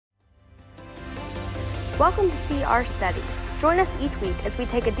Welcome to CR Studies. Join us each week as we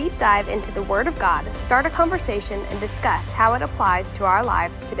take a deep dive into the Word of God, start a conversation, and discuss how it applies to our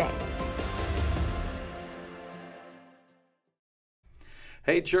lives today.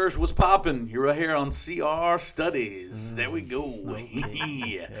 Hey church, what's poppin'? You're right here on CR Studies. There we go.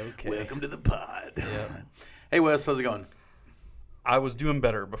 Okay. Welcome to the pod. Yeah. Hey Wes, how's it going? I was doing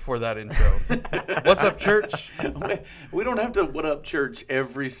better before that intro. What's up, church? We don't have to what up church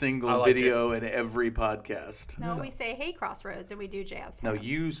every single video and every podcast. No, we say, hey, Crossroads, and we do jazz hands. No,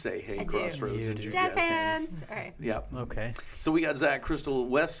 you say hey I do. Crossroads You and do. do Jazz hands. All right. Yeah. Okay. So we got Zach, Crystal,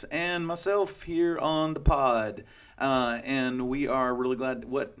 Wes, and myself here on the pod. And we are really glad.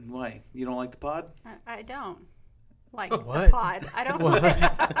 What? Why? You don't like the pod? I don't like What? the pod. I don't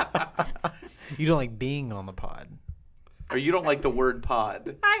like You don't like being on the pod. Or you don't like the word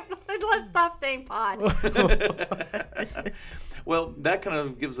pod? Let's stop saying pod. Well, that kind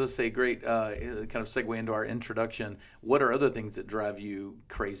of gives us a great kind of segue into our introduction. What are other things that drive you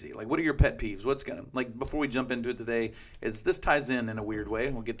crazy? Like, what are your pet peeves? What's gonna, like, before we jump into it today, is this ties in a weird way.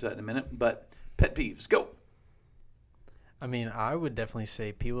 We'll get to that in a minute. But pet peeves, go. I mean, I would definitely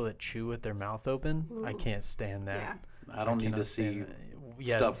say people that chew with their mouth open. I can't stand that. Yeah. I don't need to cannot see stand that.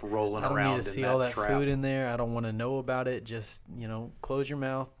 Yeah, stuff rolling I don't around need to see in all that that trap. food in there. I don't want to know about it. Just, close your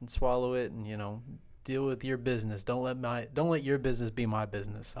mouth and swallow it and, deal with your business. Don't let your business be my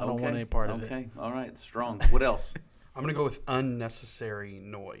business. I don't want any part of it. Okay, all right, strong. What else? I'm going to go with unnecessary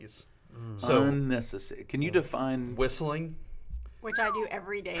noise. So, Unnecessary. Can you define? whistling, Which I do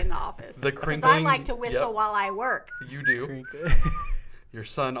every day in the office. The Because I crinkling, like to whistle yep. while I work. you do. Your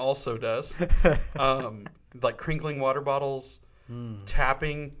son also does. Like crinkling water bottles,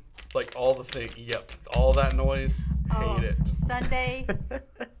 tapping, like all the things. Yep, all that noise. Hate it. Sunday,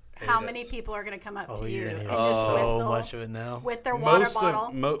 how Hate many it. people are going to come up Oh, to you're you gonna and hear just so whistle much of it now. with their water Most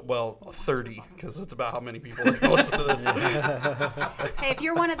bottle? of 30, because that's about how many people are going to listen to this. Hey, if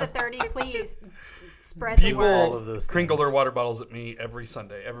you're one of the 30, please spread the People word. all of those crinkle things. their water bottles at me every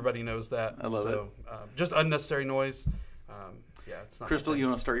Sunday. Everybody knows that. I love it. Just unnecessary noise. Yeah, it's not. Crystal, you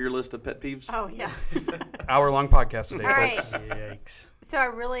want to start your list of pet peeves? Oh, yeah. Hour-long podcast today, All right. folks. Yikes.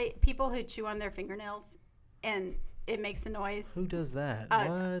 So people who chew on their fingernails and it makes a noise. Who does that?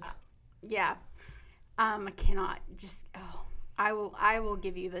 What? Yeah. I cannot just, I will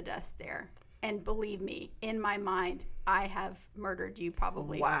give you the death stare. And believe me, in my mind, I have murdered you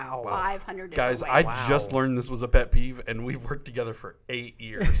probably 500 different Guys, ways. I just learned this was a pet peeve, and we've worked together for 8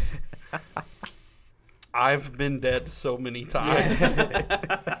 years. I've been dead so many times.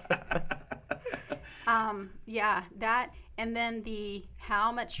 Yeah, that, and then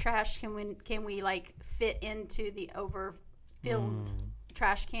how much trash can we like fit into the overfilled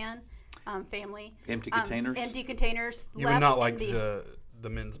trash can, family? Empty containers? Empty containers. You left would not in like the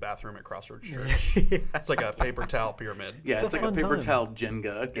men's bathroom at Crossroads Church. It's like a paper towel pyramid. Yeah, It's it's a like a fun paper time. towel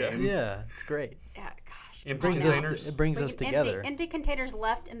Jenga game. Yeah, it's great. Yeah, gosh. Empty I know. containers. It brings us together. Empty containers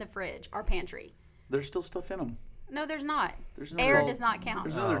left in the fridge, our pantry. There's still stuff in them. No, there's not. There's Air another- does not count.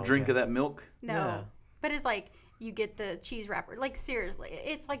 There's another drink of that milk. No. Yeah. But it's like you get the cheese wrapper. Like seriously,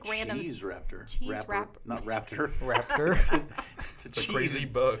 it's like random. Cheese raptor. Cheese wrapper. Not raptor. Raptor. It's a a cheese crazy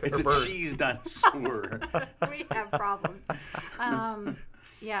bug It's or a bird. cheese dinosaur. We have problems.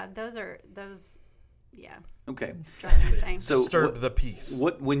 Yeah, those. Yeah, Okay. drive me insane. So Disturb what, the peace.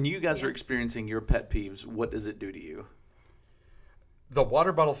 when you guys are Yes. experiencing your pet peeves, what does it do to you? The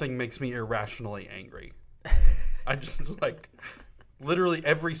water bottle thing makes me irrationally angry. I just like literally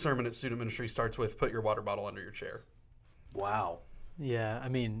every sermon at student ministry starts with put your water bottle under your chair. Wow. Yeah, I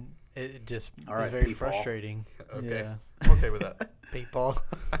mean, it just All right, is very Pete Paul. frustrating. Okay. Yeah. I'm okay with that. Paintball.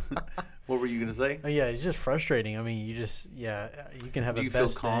 What were you going to say? Oh, yeah, it's just frustrating. I mean, you can have Do a you feel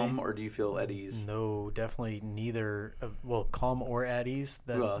best calm day. or do you feel at ease? No, definitely neither. Calm or at ease.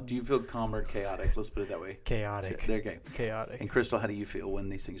 Well, do you feel calm or chaotic? Let's put it that way. Chaotic. There you go. Chaotic. And Crystal, how do you feel when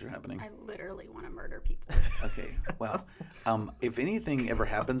these things are happening? I literally want to murder people. Okay. Well, if anything ever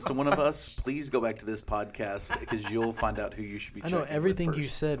happens to one of us, please go back to this podcast because you'll find out who you should be I checking know everything with you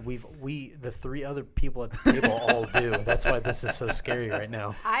first. said. The three other people at the table all do. That's why this is so scary right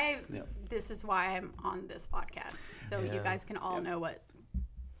now. This is why I'm on this podcast, so you guys can all know what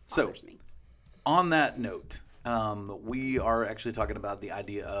So, bothers me. on that note, we are actually talking about the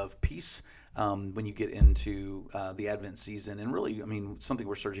idea of peace when you get into the Advent season, and really, I mean, something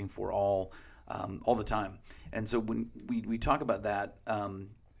we're searching for all the time. And so when we talk about that,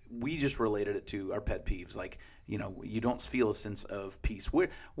 we just related it to our pet peeves, like, you don't feel a sense of peace.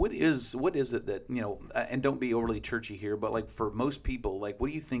 What is it that, and don't be overly churchy here, but like for most people, like what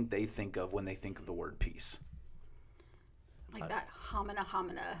do you think they think of when they think of the word peace? Like that homina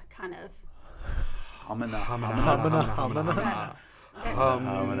kind of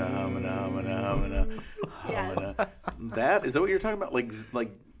That is that what you're talking about?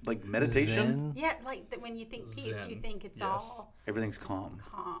 Like meditation? Zen? Yeah, like when you think peace, you think it's all everything's calm.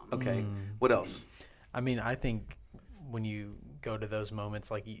 calm. Okay. What else? I mean, I think when you go to those moments,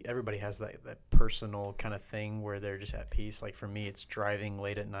 like everybody has that personal kind of thing where they're just at peace. Like for me, it's driving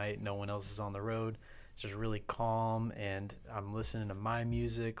late at night. No one else is on the road. It's just really calm, and I'm listening to my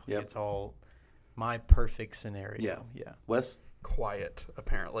music. Like it's all my perfect scenario. Yeah. Wes? Quiet,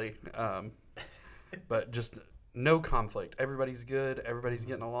 apparently. But just no conflict. Everybody's good. Everybody's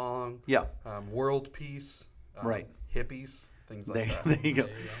getting along. Yeah. World peace. Right. Hippies. Things like that. There you go.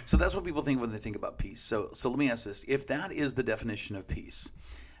 So that's what people think when they think about peace. So let me ask this. If that is the definition of peace,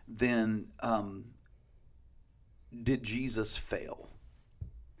 then did Jesus fail?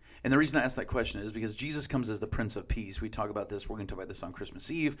 And the reason I ask that question is because Jesus comes as the Prince of Peace. We talk about this. We're going to talk about this on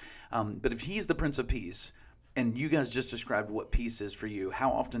Christmas Eve. But if he's the Prince of Peace, and you guys just described what peace is for you,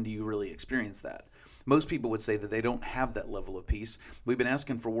 how often do you really experience that? Most people would say that they don't have that level of peace. We've been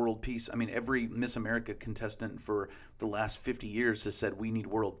asking for world peace. I mean, every Miss America contestant for the last 50 years has said we need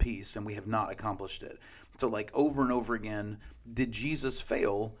world peace, and we have not accomplished it. So like over and over again, did Jesus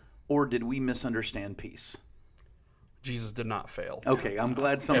fail, or did we misunderstand peace? Jesus did not fail. Okay, I'm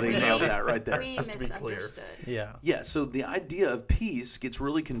glad somebody nailed that right there. We Just to be clear. misunderstood. Yeah. Yeah, so the idea of peace gets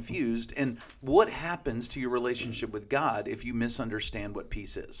really confused. And what happens to your relationship with God if you misunderstand what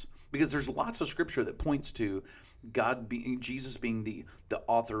peace is? Because there's lots of scripture that points to Jesus being the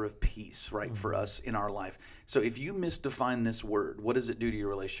author of peace, right, for us in our life. So if you misdefine this word, what does it do to your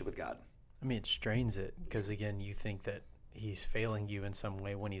relationship with God? I mean, it strains it because, again, you think that he's failing you in some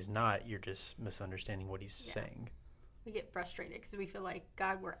way when he's not. You're just misunderstanding what he's saying. We get frustrated because we feel like,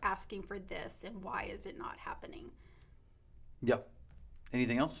 God, we're asking for this, and why is it not happening? Yeah.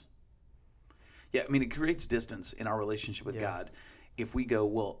 Anything else? Yeah, I mean, it creates distance in our relationship with God. If we go,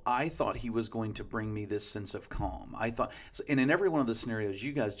 well, I thought he was going to bring me this sense of calm. And in every one of the scenarios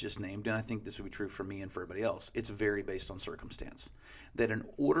you guys just named, and I think this would be true for me and for everybody else, it's very based on circumstance. That in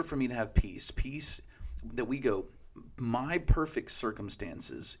order for me to have peace that we go, my perfect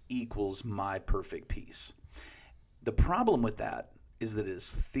circumstances equals my perfect peace. The problem with that is that it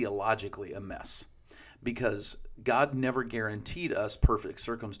is theologically a mess. Because God never guaranteed us perfect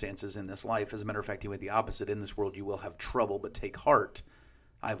circumstances in this life. As a matter of fact, he went the opposite. In this world you will have trouble, but take heart.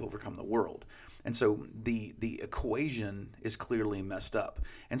 I've overcome the world. And so the equation is clearly messed up.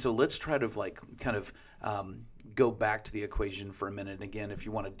 And so let's try to go back to the equation for a minute. And again, if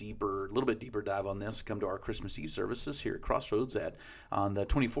you want a little bit deeper dive on this, come to our Christmas Eve services here at Crossroads on the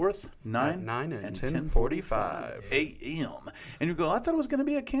 24th, 9 and 10:45 a.m. And you go, I thought it was going to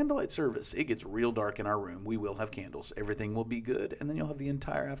be a candlelight service. It gets real dark in our room. We will have candles. Everything will be good. And then you'll have the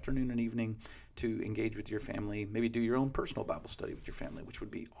entire afternoon and evening to engage with your family, maybe do your own personal Bible study with your family, which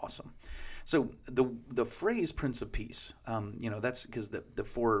would be awesome. So the phrase Prince of Peace, that's because the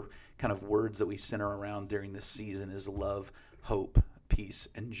four kind of words that we center around during this season is love, hope, peace,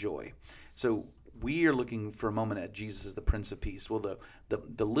 and joy. So we are looking for a moment at Jesus as the Prince of Peace. Well,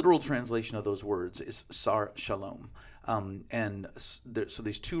 the literal translation of those words is Sar Shalom. So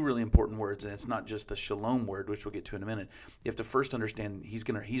these two really important words, and it's not just the shalom word, which we'll get to in a minute. You have to first understand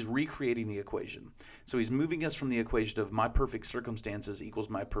he's recreating the equation. So he's moving us from the equation of my perfect circumstances equals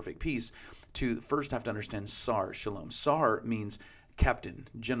my perfect peace to first have to understand Sar Shalom. Sar means captain,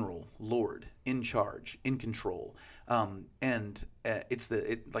 general, lord, in charge, in control. It's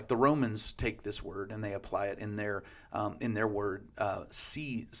like the Romans take this word and they apply it in their word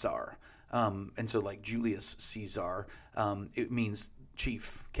Caesar. And so like Julius Caesar, it means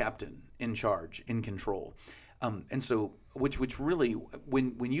chief, captain, in charge, in control. And so which really,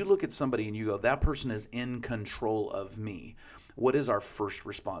 when you look at somebody and you go, that person is in control of me, what is our first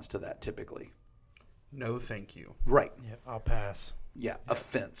response to that typically? No, thank you. Right. Yeah, I'll pass. Yeah,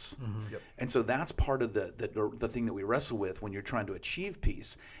 offense. Mm-hmm. Yep. And so that's part of the thing that we wrestle with when you're trying to achieve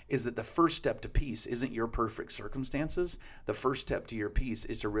peace, is that the first step to peace isn't your perfect circumstances. The first step to your peace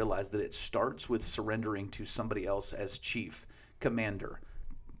is to realize that it starts with surrendering to somebody else as chief, commander,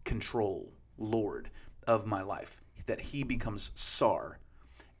 control, Lord of my life, that he becomes Sar,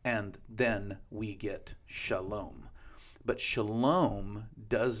 and then we get shalom. But shalom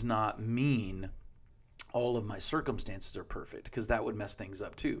does not mean all of my circumstances are perfect, because that would mess things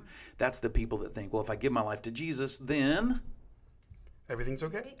up too. That's the people that think, well, if I give my life to Jesus, then everything's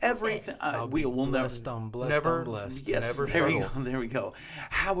okay. Everything. We will blessed, I'm blessed, never- I'm blessed. Yes, Never there we go. struggle. There we go.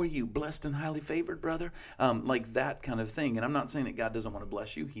 How are you? Blessed and highly favored, brother? Like that kind of thing. And I'm not saying that God doesn't want to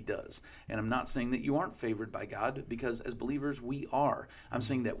bless you. He does. And I'm not saying that you aren't favored by God, because as believers, we are. I'm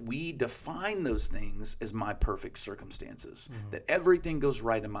saying that we define those things as my perfect circumstances, that everything goes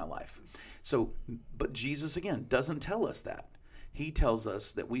right in my life. So, but Jesus, again, doesn't tell us that. He tells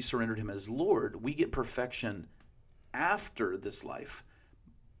us that we surrendered him as Lord. We get perfection after this life.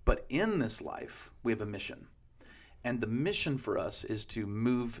 But in this life, we have a mission. And the mission for us is to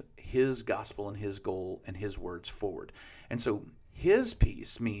move his gospel and his goal and his words forward. And so his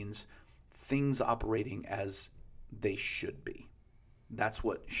peace means things operating as they should be. That's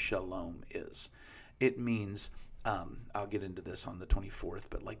what shalom is. It means, I'll get into this on the 24th,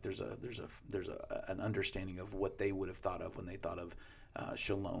 but like there's an understanding of what they would have thought of when they thought of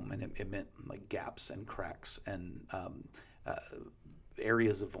shalom, and it meant like gaps and cracks and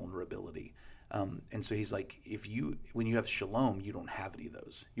areas of vulnerability. And so he's like, when you have shalom, you don't have any of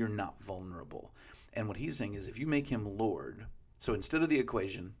those. You're not vulnerable. And what he's saying is, if you make him Lord, so instead of the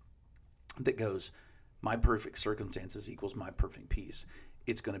equation that goes, my perfect circumstances equals my perfect peace,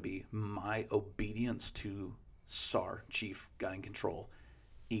 it's going to be my obedience to SAR, Chief God in Control,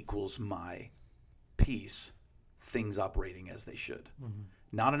 equals my peace, things operating as they should. Mm-hmm.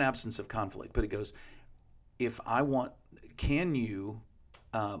 Not an absence of conflict, but it goes, can you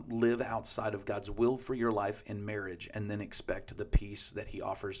live outside of God's will for your life in marriage and then expect the peace that he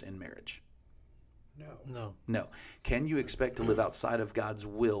offers in marriage? No. Can you expect to live outside of God's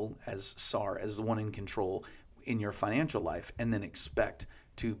will as SAR, as the one in control in your financial life, and then expect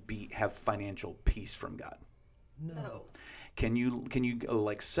to have financial peace from God? No. Can you go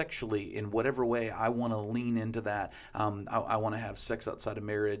like sexually in whatever way? I want to lean into that. I want to have sex outside of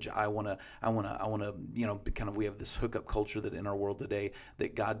marriage. I want to kind of, we have this hookup culture that in our world today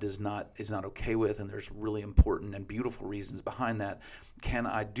that God is not okay with, and there's really important and beautiful reasons behind that. Can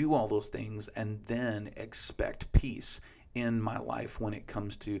I do all those things and then expect peace in my life when it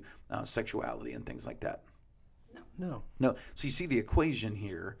comes to sexuality and things like that? No. So you see, the equation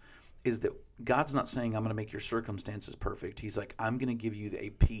here is that God's not saying, I'm going to make your circumstances perfect. He's like, I'm going to give you a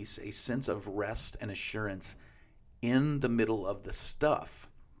peace, a sense of rest and assurance in the middle of the stuff.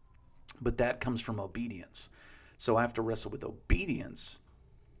 But that comes from obedience. So I have to wrestle with obedience,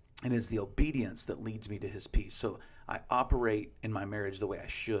 and it's the obedience that leads me to his peace. So I operate in my marriage the way I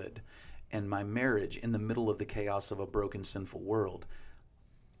should, and my marriage, in the middle of the chaos of a broken, sinful world,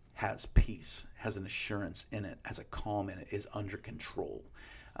 has peace, has an assurance in it, has a calm in it, is under control.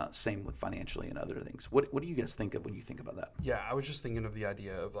 Same with financially and other things. What do you guys think of when you think about that? Yeah, I was just thinking of the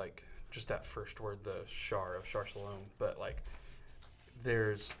idea of like just that first word, the shar of shar shalom. But like,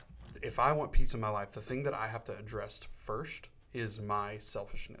 if I want peace in my life, the thing that I have to address first is my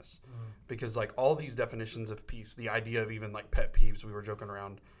selfishness. Because like all these definitions of peace, the idea of even like pet peeves, we were joking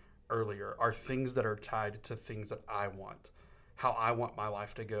around earlier, are things that are tied to things that I want, how I want my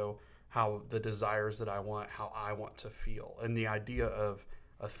life to go, how the desires that I want, how I want to feel. And the idea of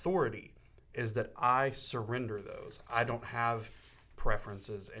authority is that I surrender those. I don't have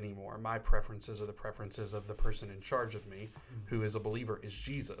preferences anymore. My preferences are the preferences of the person in charge of me, who is a believer, is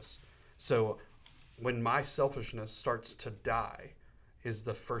Jesus. So when my selfishness starts to die is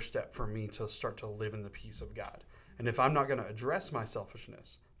the first step for me to start to live in the peace of God. And if I'm not going to address my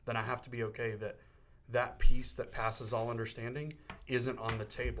selfishness, then I have to be okay that peace that passes all understanding isn't on the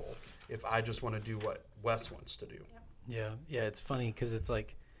table if I just want to do what Wes wants to do. Yeah, it's funny because it's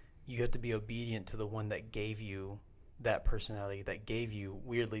like you have to be obedient to the one that gave you that personality, that gave you,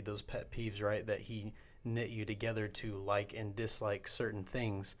 weirdly, those pet peeves, right? That he knit you together to like and dislike certain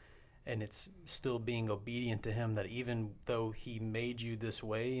things. And it's still being obedient to him, that even though he made you this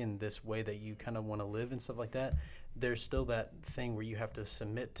way and this way that you kind of want to live and stuff like that, there's still that thing where you have to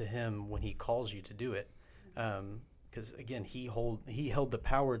submit to him when he calls you to do it. Because again, he held the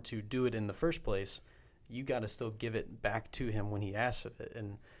power to do it in the first place. You got to still give it back to him when he asks of it.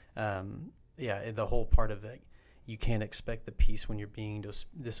 And the whole part of it, you can't expect the peace when you're being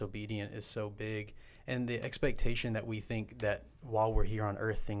disobedient is so big. And the expectation that we think that while we're here on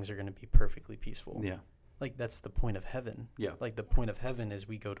earth, things are going to be perfectly peaceful. Yeah. Like that's the point of heaven. Yeah. Like the point of heaven is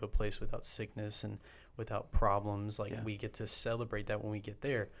we go to a place without sickness and without problems. Like we get to celebrate that when we get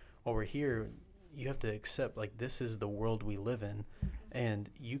there. While we're here, you have to accept like this is the world we live in, and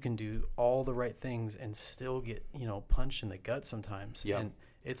you can do all the right things and still get, punched in the gut sometimes. Yeah. And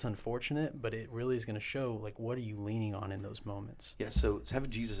it's unfortunate, but it really is going to show like what are you leaning on in those moments. Yeah. So having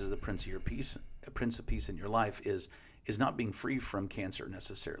Jesus as the Prince of Peace in your life is not being free from cancer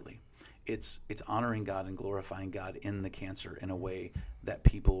necessarily. it's honoring God and glorifying God in the cancer in a way that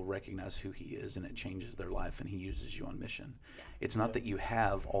people recognize who he is, and it changes their life, and he uses you on mission. It's not that you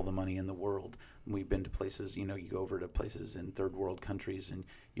have all the money in the world. We've been to places, you go over to places in third world countries, and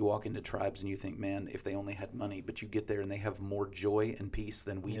you walk into tribes and you think, man, if they only had money, but you get there and they have more joy and peace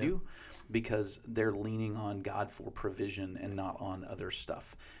than we do, because they're leaning on God for provision and not on other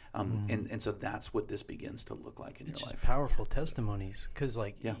stuff. And so that's what this begins to look like in your life. It's just powerful testimonies, because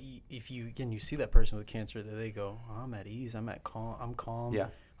if you see that person with cancer, that they go, I'm at ease, I'm calm,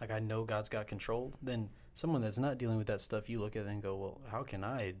 like I know God's got control. Then someone that's not dealing with that stuff, you look at it and go, well, how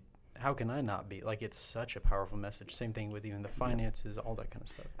can I not be? Like, it's such a powerful message. Same thing with even the finances, all that kind of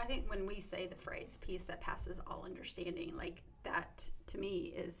stuff. I think when we say the phrase peace that passes all understanding, like that to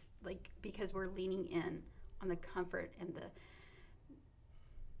me is like, because we're leaning in on the comfort and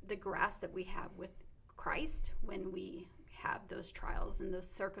the grasp that we have with Christ when we have those trials and those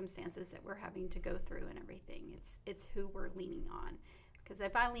circumstances that we're having to go through and everything. It's who we're leaning on. Because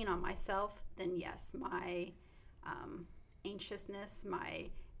if I lean on myself, then yes, my anxiousness, my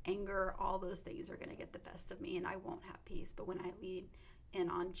anger, all those things are going to get the best of me, and I won't have peace. But when I lean in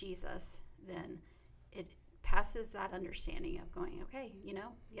on Jesus, then it passes that understanding of going, okay,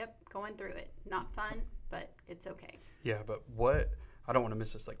 going through it. Not fun, but it's okay. Yeah, but I don't want to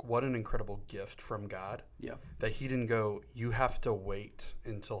miss this. Like, what an incredible gift from God. Yeah. That he didn't go, you have to wait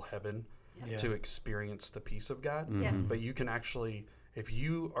until heaven to experience the peace of God. Mm-hmm. Yeah. But you can actually, if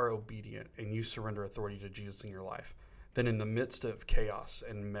you are obedient and you surrender authority to Jesus in your life, then in the midst of chaos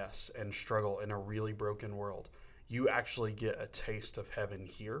and mess and struggle in a really broken world, you actually get a taste of heaven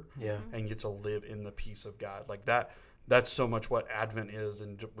here and get to live in the peace of God. Like that's so much what Advent is,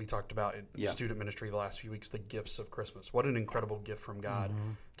 and we talked about in student ministry the last few weeks, the gifts of Christmas. What an incredible gift from God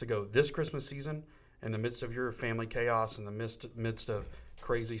to go this Christmas season, in the midst of your family chaos, in the midst of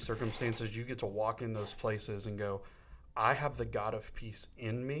crazy circumstances, you get to walk in those places and go, I have the God of peace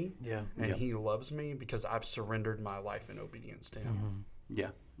in me, and he loves me because I've surrendered my life in obedience to him.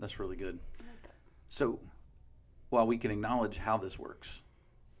 Yeah, that's really good. So while we can acknowledge how this works,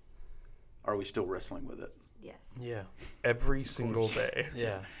 are we still wrestling with it? Yes. Yeah. Every single day.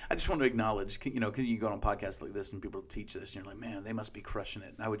 Yeah. I just want to acknowledge, because you go on podcasts like this and people teach this, and you're like, man, they must be crushing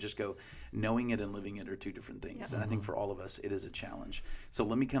it. And I would just go, knowing it and living it are two different things. Yep. And I think for all of us, it is a challenge. So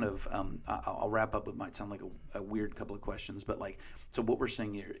let me kind of, I'll wrap up with, might sound like a weird couple of questions, but so what we're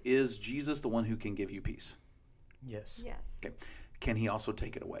saying here, is Jesus the one who can give you peace? Yes. Yes. Okay. Can he also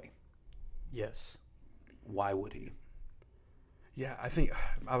take it away? Yes. Why would he? Yeah, I think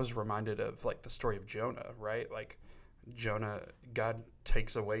I was reminded of the story of Jonah, right? Like Jonah, God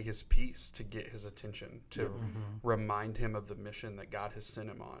takes away his peace to get his attention, to remind him of the mission that God has sent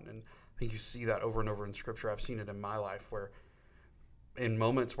him on. And I think you see that over and over in Scripture. I've seen it in my life where in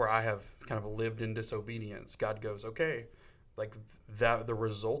moments where I have kind of lived in disobedience, God goes, okay, the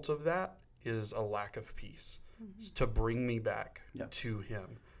result of that is a lack of peace to bring me back to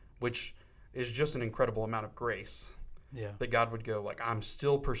him, which is just an incredible amount of grace. Yeah. That God would go, I'm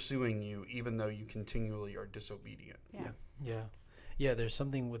still pursuing you even though you continually are disobedient. Yeah, there's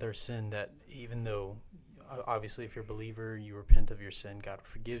something with our sin that even though, obviously, if you're a believer, you repent of your sin, God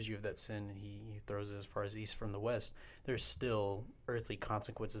forgives you of that sin, and he throws it as far as east from the west, there's still earthly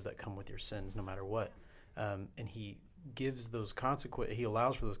consequences that come with your sins no matter what. And he gives those he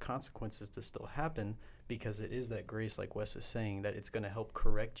allows for those consequences to still happen because it is that grace, like Wes is saying, that it's going to help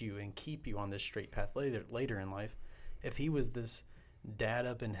correct you and keep you on this straight path later in life. If he was this dad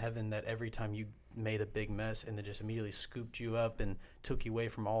up in heaven that every time you made a big mess and then just immediately scooped you up and took you away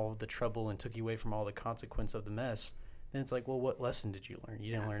from all the trouble and took you away from all the consequence of the mess, then it's like, well, what lesson did you learn?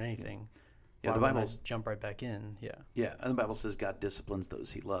 You didn't learn anything. Yeah, Why the wouldn't Bible I jump right back in. Yeah, and the Bible says God disciplines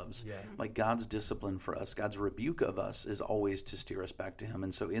those he loves. Yeah. Like God's discipline for us, God's rebuke of us is always to steer us back to him.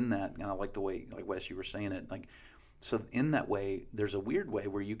 And so in that, and I like the way, like Wes, you were saying it, so in that way, there's a weird way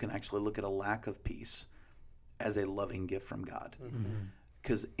where you can actually look at a lack of peace as a loving gift from God.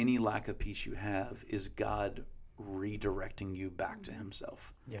 Because any lack of peace you have is God redirecting you back to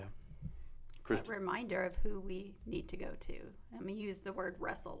himself. Yeah. It's a reminder of who we need to go to. I mean, use the word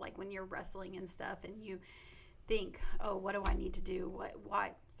wrestle, like when you're wrestling and stuff and you think, oh, what do I need to do?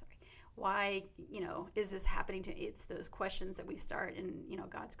 Why, is this happening to me? It's those questions that we start and,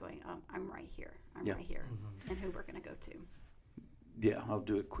 God's going, oh, I'm right here. I'm right here. And who we're going to go to. Yeah, I'll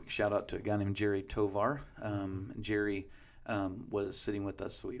do a quick shout out to a guy named Jerry Tovar. Jerry was sitting with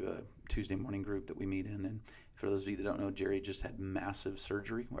us. So we have a Tuesday morning group that we meet in. And for those of you that don't know, Jerry just had massive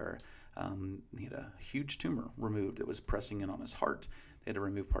surgery where he had a huge tumor removed that was pressing in on his heart They had to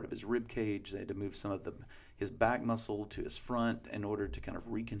remove part of his rib cage. They had to move some of his back muscle to his front in order to kind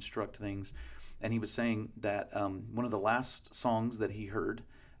of reconstruct things. And he was saying that one of the last songs that he heard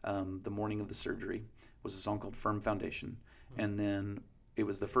the morning of the surgery was a song called Firm Foundation. And then it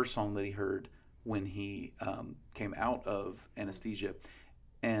was the first song that he heard when he came out of anesthesia.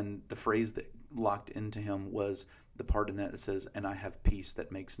 And the phrase that locked into him was the part in that says, "And I have peace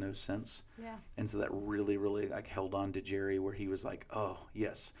that makes no sense." Yeah. And so that really, really like held on to Jerry, where he was like, "Oh,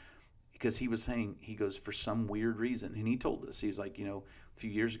 yes." Because he was saying, he goes, for some weird reason, and he told us, he was like, a few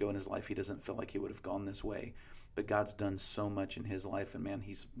years ago in his life, he doesn't feel like he would have gone this way. But God's done so much in his life, and man,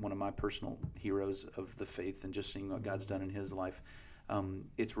 he's one of my personal heroes of the faith, and just seeing what God's done in his life.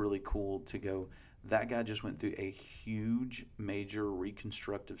 It's really cool to go, that guy just went through a huge, major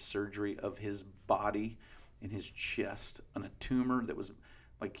reconstructive surgery of his body in his chest on a tumor that was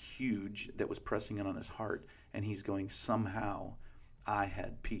like huge, that was pressing in on his heart. And he's going, somehow I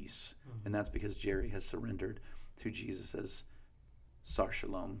had peace. And that's because Jerry has surrendered to Jesus as Sar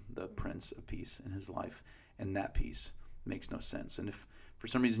Shalom, the Prince of Peace in his life. And that peace makes no sense. And if for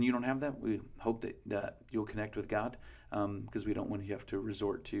some reason you don't have that, we hope that you'll connect with God, because we don't want you to have to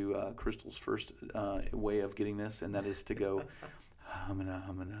resort to Crystal's first way of getting this, and that is to go, humana.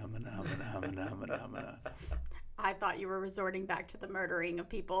 I thought you were resorting back to the murdering of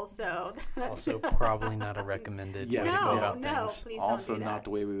people, so Also, probably not a recommended way to go about things. please Also don't do not that. the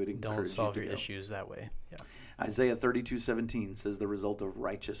way we would encourage Don't solve you your to go. issues that way. Yeah. Isaiah 32:17 says the result of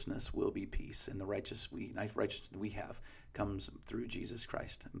righteousness will be peace, and the righteousness we have comes through Jesus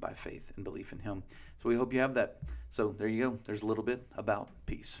Christ and by faith and belief in him. So we hope you have that. So there you go. There's a little bit about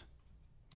peace.